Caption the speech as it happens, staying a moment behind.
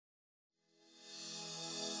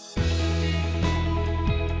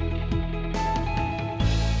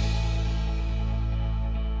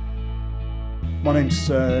My name's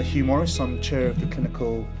Hugh Morris. I'm chair of the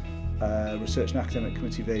Clinical Research and Academic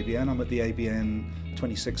Committee of ABN. I'm at the ABN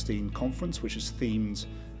 2016 conference, which is themed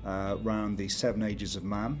around the 7 Ages of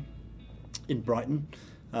Man in Brighton.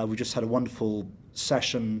 We just had a wonderful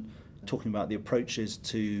session talking about the approaches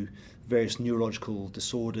to various neurological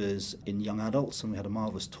disorders in young adults, and we had a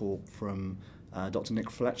marvellous talk from Dr. Nick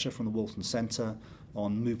Fletcher from the Walton Centre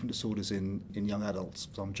on movement disorders in young adults.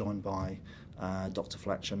 So I'm joined by Dr.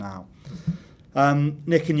 Fletcher now.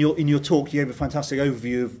 Nick, in your talk, you gave a fantastic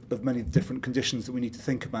overview of many different conditions that we need to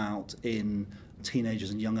think about in teenagers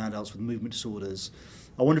and young adults with movement disorders.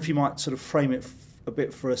 I wonder if you might sort of frame it a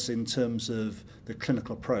bit for us in terms of the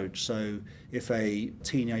clinical approach. So if a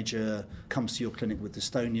teenager comes to your clinic with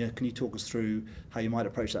dystonia, can you talk us through how you might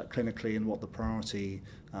approach that clinically and what the priority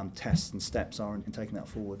tests and steps are in taking that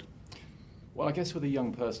forward? Well, I guess with a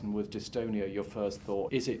young person with dystonia, your first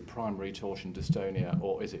thought, is it primary torsion dystonia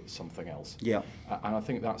or is it something else? Yeah. And I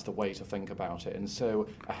think that's the way to think about it. And so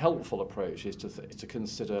a helpful approach is to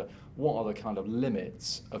consider what are the kind of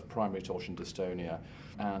limits of primary torsion dystonia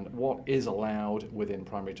and what is allowed within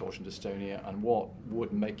primary torsion dystonia and what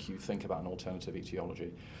would make you think about an alternative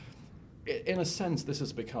etiology. In a sense, this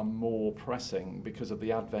has become more pressing because of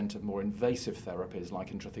the advent of more invasive therapies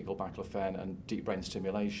like intrathecal baclofen and deep brain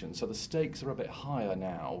stimulation. So the stakes are a bit higher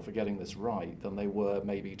now for getting this right than they were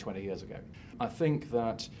maybe 20 years ago. I think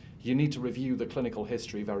that you need to review the clinical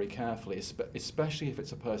history very carefully, especially if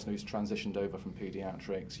it's a person who's transitioned over from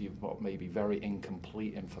pediatrics. You've got maybe very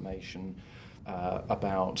incomplete information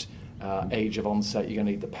about age of onset. You're going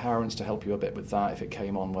to need the parents to help you a bit with that if it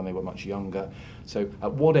came on when they were much younger. So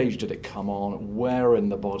at what age did it come on? Where in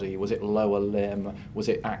the body? Was it lower limb? Was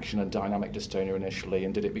it action and dynamic dystonia initially?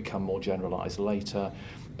 And did it become more generalized later?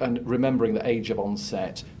 And remembering that age of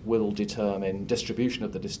onset will determine distribution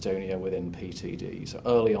of the dystonia within PTD. So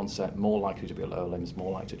early onset, more likely to be lower limbs,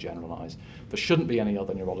 more likely to generalize. There shouldn't be any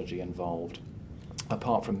other neurology involved,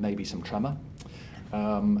 apart from maybe some tremor.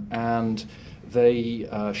 And they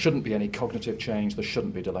shouldn't be any cognitive change, there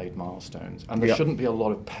shouldn't be delayed milestones, and there shouldn't be a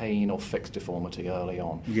lot of pain or fixed deformity early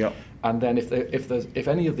on. And then if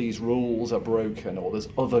any of these rules are broken, or there's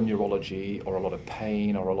other neurology, or a lot of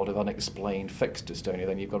pain, or a lot of unexplained fixed dystonia,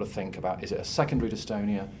 then you've got to think about, is it a secondary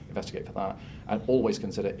dystonia? Investigate for that, and always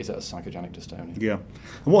consider, is it a psychogenic dystonia? Yeah.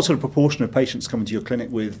 And what sort of proportion of patients coming to your clinic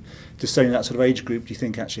with dystonia, that sort of age group, do you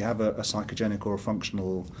think actually have a psychogenic or a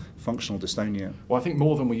functional dystonia? Well, I think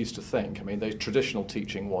more than we used to think. I mean, the traditional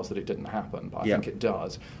teaching was that it didn't happen, but I think it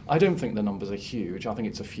does. I don't think the numbers are huge. I think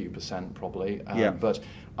it's a few percent probably. But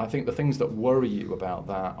I think the things that worry you about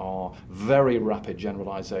that are very rapid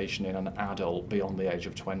generalization in an adult beyond the age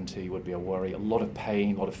of 20 would be a worry. A lot of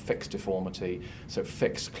pain, a lot of fixed deformity, so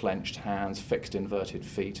fixed clenched hands, fixed inverted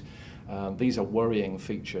feet. These are worrying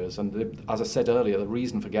features, and as I said earlier, the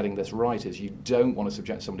reason for getting this right is you don't want to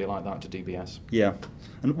subject somebody like that to DBS. Yeah,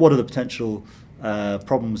 and what are the potential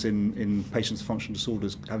problems in patients with functional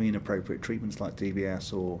disorders having inappropriate treatments like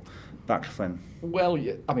DBS or baclofen? Well,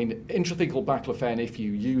 I mean, intrathecal baclofen, if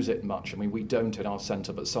you use it much, I mean, we don't in our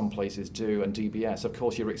centre, but some places do, and DBS, of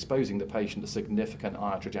course, you're exposing the patient to significant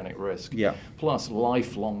iatrogenic risk, plus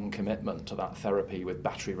lifelong commitment to that therapy with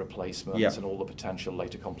battery replacements and all the potential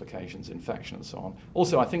later complications, infection and so on.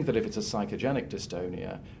 Also, I think that if it's a psychogenic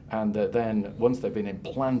dystonia, and that then once they've been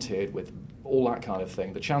implanted with all that kind of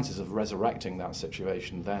thing, the chances of resurrecting that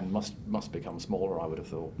situation then must become smaller, I would have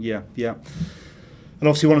thought. Yeah. And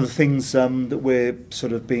obviously one of the things that we're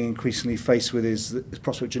sort of being increasingly faced with is the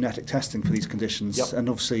prospect of genetic testing for these conditions. And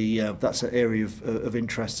obviously that's an area of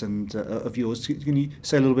interest and of yours. Can you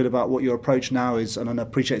say a little bit about what your approach now is? And I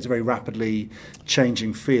appreciate it's a very rapidly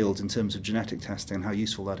changing field in terms of genetic testing and how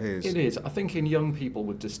useful that is. It is. I think in young people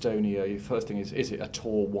with dystonia, the first thing is it a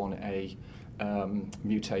TOR1A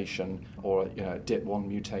mutation or DIP1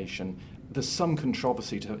 mutation? There's some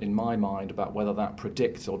controversy in my mind about whether that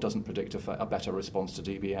predicts or doesn't predict a better response to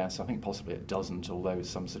DBS. I think possibly it doesn't, although there's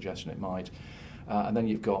some suggestion it might. And then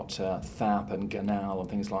you've got THAP and GANAL and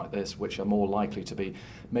things like this, which are more likely to be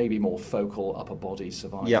maybe more focal upper body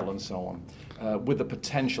survival and so on, with the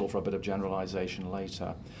potential for a bit of generalization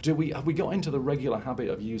later. Have we got into the regular habit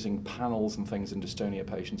of using panels and things in dystonia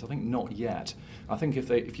patients? I think not yet. I think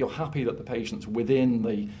if you're happy that the patient's within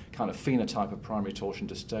the kind of phenotype of primary torsion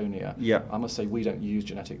dystonia, I must say we don't use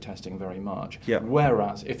genetic testing very much.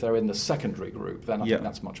 Whereas if they're in the secondary group, then I think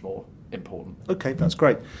that's much more important. Okay, that's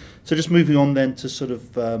great. So just moving on then to sort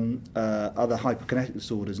of other hyperkinetic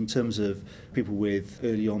disorders in terms of people with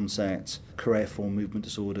early onset career-form movement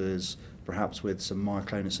disorders, perhaps with some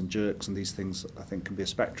myoclonus and jerks, and these things I think can be a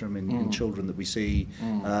spectrum in children that we see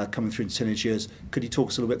coming through into teenage years. Could you talk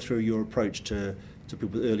us a little bit through your approach to people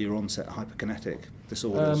with earlier onset hyperkinetic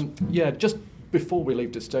disorders? Just before we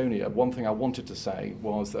leave dystonia, one thing I wanted to say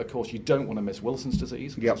was that, of course, you don't want to miss Wilson's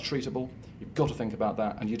disease, because it's treatable. You've got to think about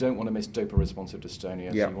that, and you don't want to miss dopa-responsive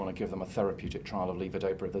dystonia, so you want to give them a therapeutic trial of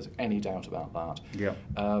levodopa if there's any doubt about that.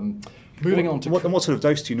 Moving on to... What sort of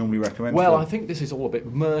dose do you normally recommend? Well, I think this is all a bit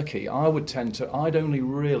murky. I'd only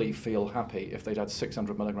really feel happy if they'd had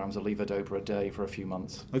 600 milligrams of levodopa a day for a few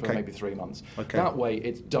months, for maybe 3 months. That way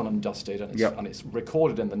it's done and dusted, and it's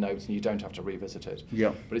recorded in the notes, and you don't have to revisit it.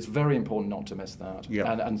 But it's very important not to miss that.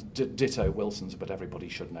 And ditto Wilson's, but everybody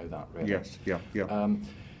should know that, really.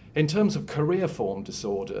 In terms of career form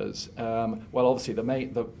disorders, well, obviously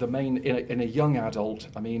the main in a young adult,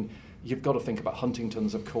 I mean, you've got to think about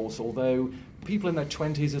Huntington's, of course, although people in their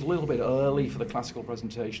 20s is a little bit early for the classical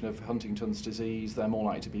presentation of Huntington's disease. They're more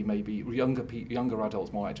likely to be maybe younger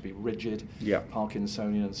adults more likely to be rigid,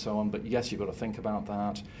 Parkinsonian and so on. But yes, you've got to think about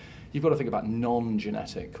that. You've got to think about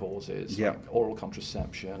non-genetic causes, like oral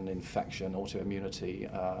contraception, infection, autoimmunity,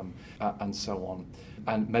 and so on,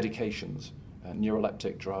 and medications,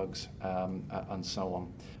 neuroleptic drugs, and so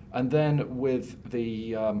on. And then with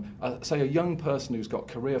the, say, a young person who's got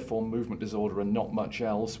career form movement disorder and not much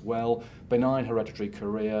else, well, benign hereditary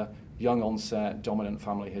career, young onset, dominant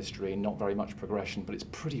family history, not very much progression, but it's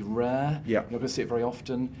pretty rare. You're not going to see it very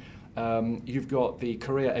often. You've got the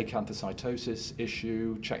career acanthocytosis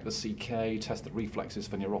issue, check the CK, test the reflexes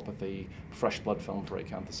for neuropathy, fresh blood film for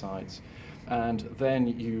acanthocytes. And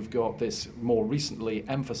then you've got this more recently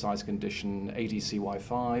emphasized condition,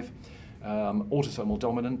 ADCY5, autosomal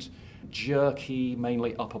dominant, jerky,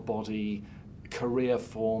 mainly upper body, career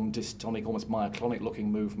form, dystonic, almost myoclonic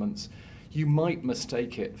looking movements. You might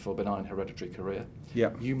mistake it for benign hereditary career.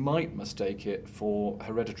 You might mistake it for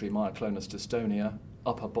hereditary myoclonus dystonia,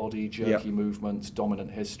 upper body, jerky movements,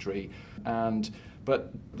 dominant history.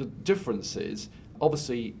 But the difference is,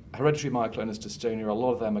 obviously, hereditary myoclonus dystonia, a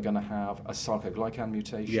lot of them are going to have a sarcoglycan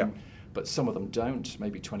mutation, but some of them don't,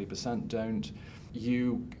 maybe 20% don't.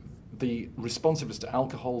 The responsiveness to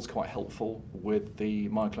alcohol is quite helpful with the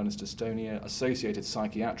myoclonus dystonia, associated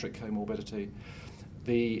psychiatric comorbidity.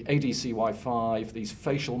 The ADCY5, these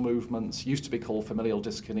facial movements, used to be called familial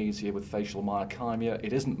dyskinesia with facial myokymia.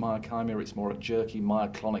 It isn't myokymia, it's more a jerky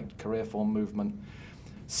myoclonic career form movement.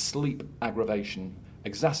 Sleep aggravation,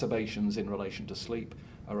 exacerbations in relation to sleep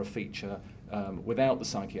are a feature without the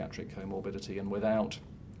psychiatric comorbidity and without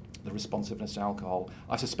the responsiveness to alcohol.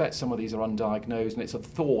 I suspect some of these are undiagnosed, and it's a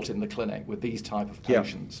thought in the clinic with these type of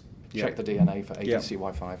patients. Check the DNA for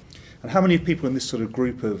ADCY5. And how many people in this sort of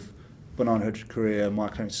group of benign hereditary career,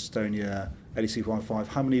 myoclonus dystonia, ADCY5,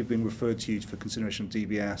 how many have been referred to you for consideration of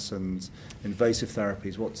DBS and invasive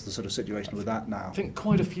therapies? What's the sort of situation with that now? I think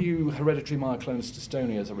quite a few hereditary myoclonus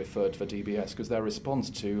dystonias are referred for DBS because their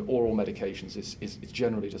response to oral medications is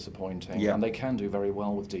generally disappointing, and they can do very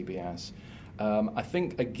well with DBS. I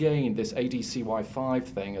think, again, this ADCY5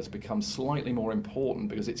 thing has become slightly more important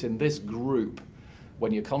because it's in this group,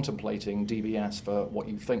 when you're contemplating DBS for what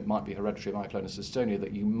you think might be hereditary myoclonus dystonia,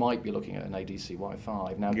 that you might be looking at an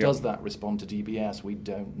ADCY5. Now, does that respond to DBS? We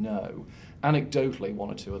don't know. Anecdotally,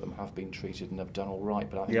 one or two of them have been treated and have done all right,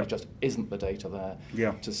 but I think there just isn't the data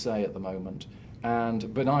there to say at the moment.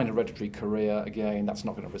 And benign hereditary career, again, that's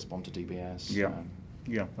not going to respond to DBS.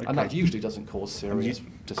 And that usually doesn't cause serious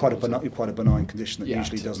disability. Quite a benign condition that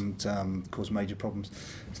usually doesn't cause major problems.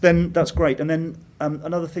 So then that's great. And then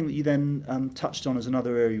another thing that you then touched on as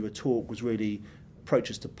another area of your talk was really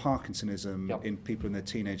approaches to Parkinsonism in people in their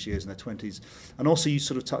teenage years and their 20s. And also you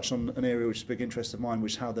sort of touched on an area which is a big interest of mine,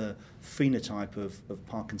 which is how the phenotype of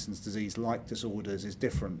Parkinson's disease-like disorders is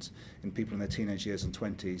different in people in their teenage years and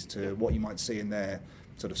 20s to what you might see in their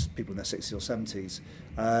sort of people in their 60s or 70s.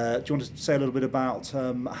 Do you want to say a little bit about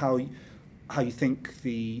how you think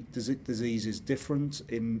the disease is different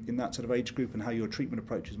in that sort of age group and how your treatment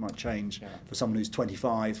approaches might change for someone who's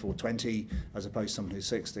 25 or 20 as opposed to someone who's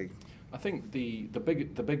 60? I think the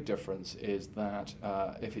big difference is that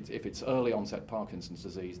if it's early onset Parkinson's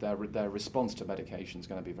disease, their response to medication is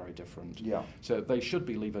going to be very different. So they should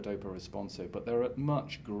be levodopa responsive, but they're at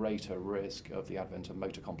much greater risk of the advent of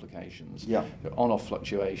motor complications, on-off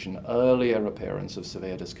fluctuation, earlier appearance of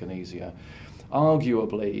severe dyskinesia.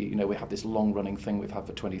 Arguably, you know, we have this long-running thing we've had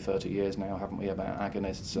for 20, 30 years now, haven't we, about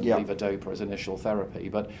agonists and levodopa as initial therapy.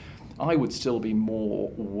 But I would still be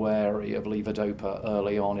more wary of levodopa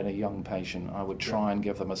early on in a young patient. I would try and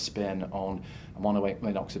give them a spin on a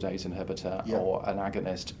monoamine oxidase inhibitor or an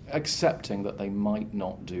agonist, accepting that they might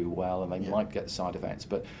not do well and they might get side effects,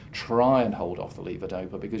 but try and hold off the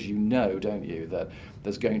levodopa, because you know, don't you, that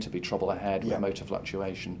there's going to be trouble ahead with motor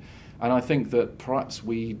fluctuation. And I think that perhaps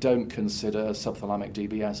we don't consider subthalamic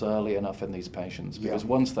DBS early enough in these patients, because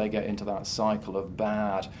once they get into that cycle of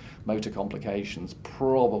bad motor complications,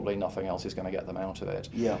 probably nothing else is going to get them out of it.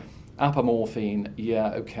 Apomorphine,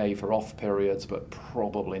 okay for off periods, but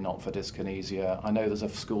probably not for dyskinesia. I know there's a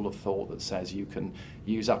school of thought that says you can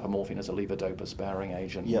use apomorphine as a levodopa sparing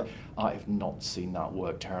agent. I have not seen that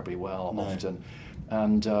work terribly well often.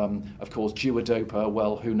 And of course, duodopa,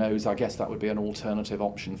 well, who knows? I guess that would be an alternative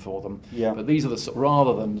option for them. But these are the,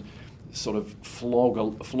 rather than sort of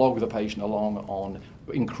flog the patient along on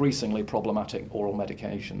increasingly problematic oral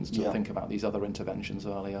medications, to think about these other interventions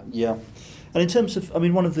earlier. And in terms of, I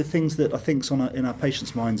mean, one of the things that I think is in our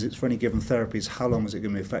patients' minds, it's for any given therapy, is how long is it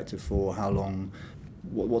going to be effective for, how long,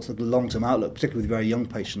 what's the long-term outlook, particularly with very young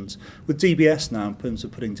patients. With DBS now, in terms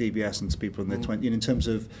of putting DBS into people in their 20s, in terms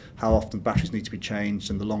of how often batteries need to be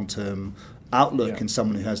changed and the long-term outlook in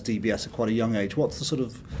someone who has DBS at quite a young age, what's the sort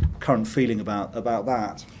of current feeling about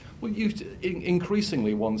that? Well,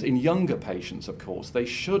 increasingly ones in younger patients, of course, they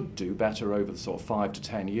should do better over the sort of 5 to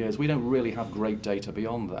 10 years. We don't really have great data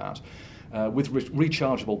beyond that. With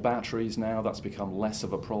rechargeable batteries now, that's become less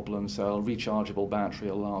of a problem. So a rechargeable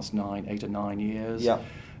battery will last 8 or 9 years,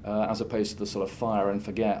 as opposed to the sort of fire and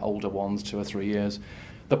forget older ones, 2 or 3 years.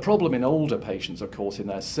 The problem in older patients, of course, in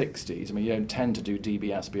their 60s, I mean, you don't tend to do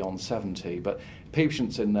DBS beyond 70, but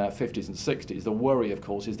patients in their 50s and 60s, the worry, of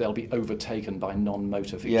course, is they'll be overtaken by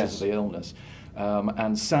non-motor features of the illness.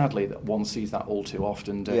 And sadly, that one sees that all too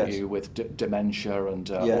often, don't you, with dementia and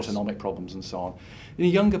autonomic problems and so on. In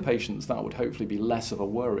younger patients, that would hopefully be less of a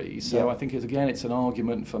worry. So I think, again, it's an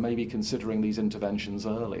argument for maybe considering these interventions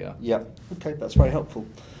earlier. Okay, that's very helpful.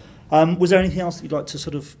 Was there anything else that you'd like to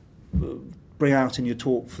sort of bring out in your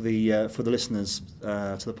talk for the listeners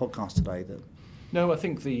to the podcast today? No, I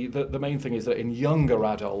think the main thing is that in younger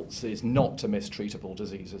adults is not to miss treatable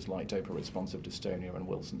diseases like dopa-responsive dystonia and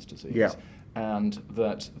Wilson's disease, and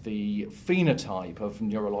that the phenotype of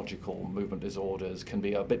neurological movement disorders can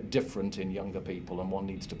be a bit different in younger people, and one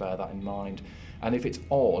needs to bear that in mind. And if it's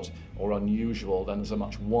odd or unusual, then there's a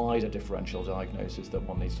much wider differential diagnosis that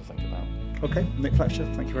one needs to think about. Okay, Nick Fletcher,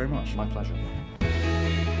 thank you very much. My pleasure.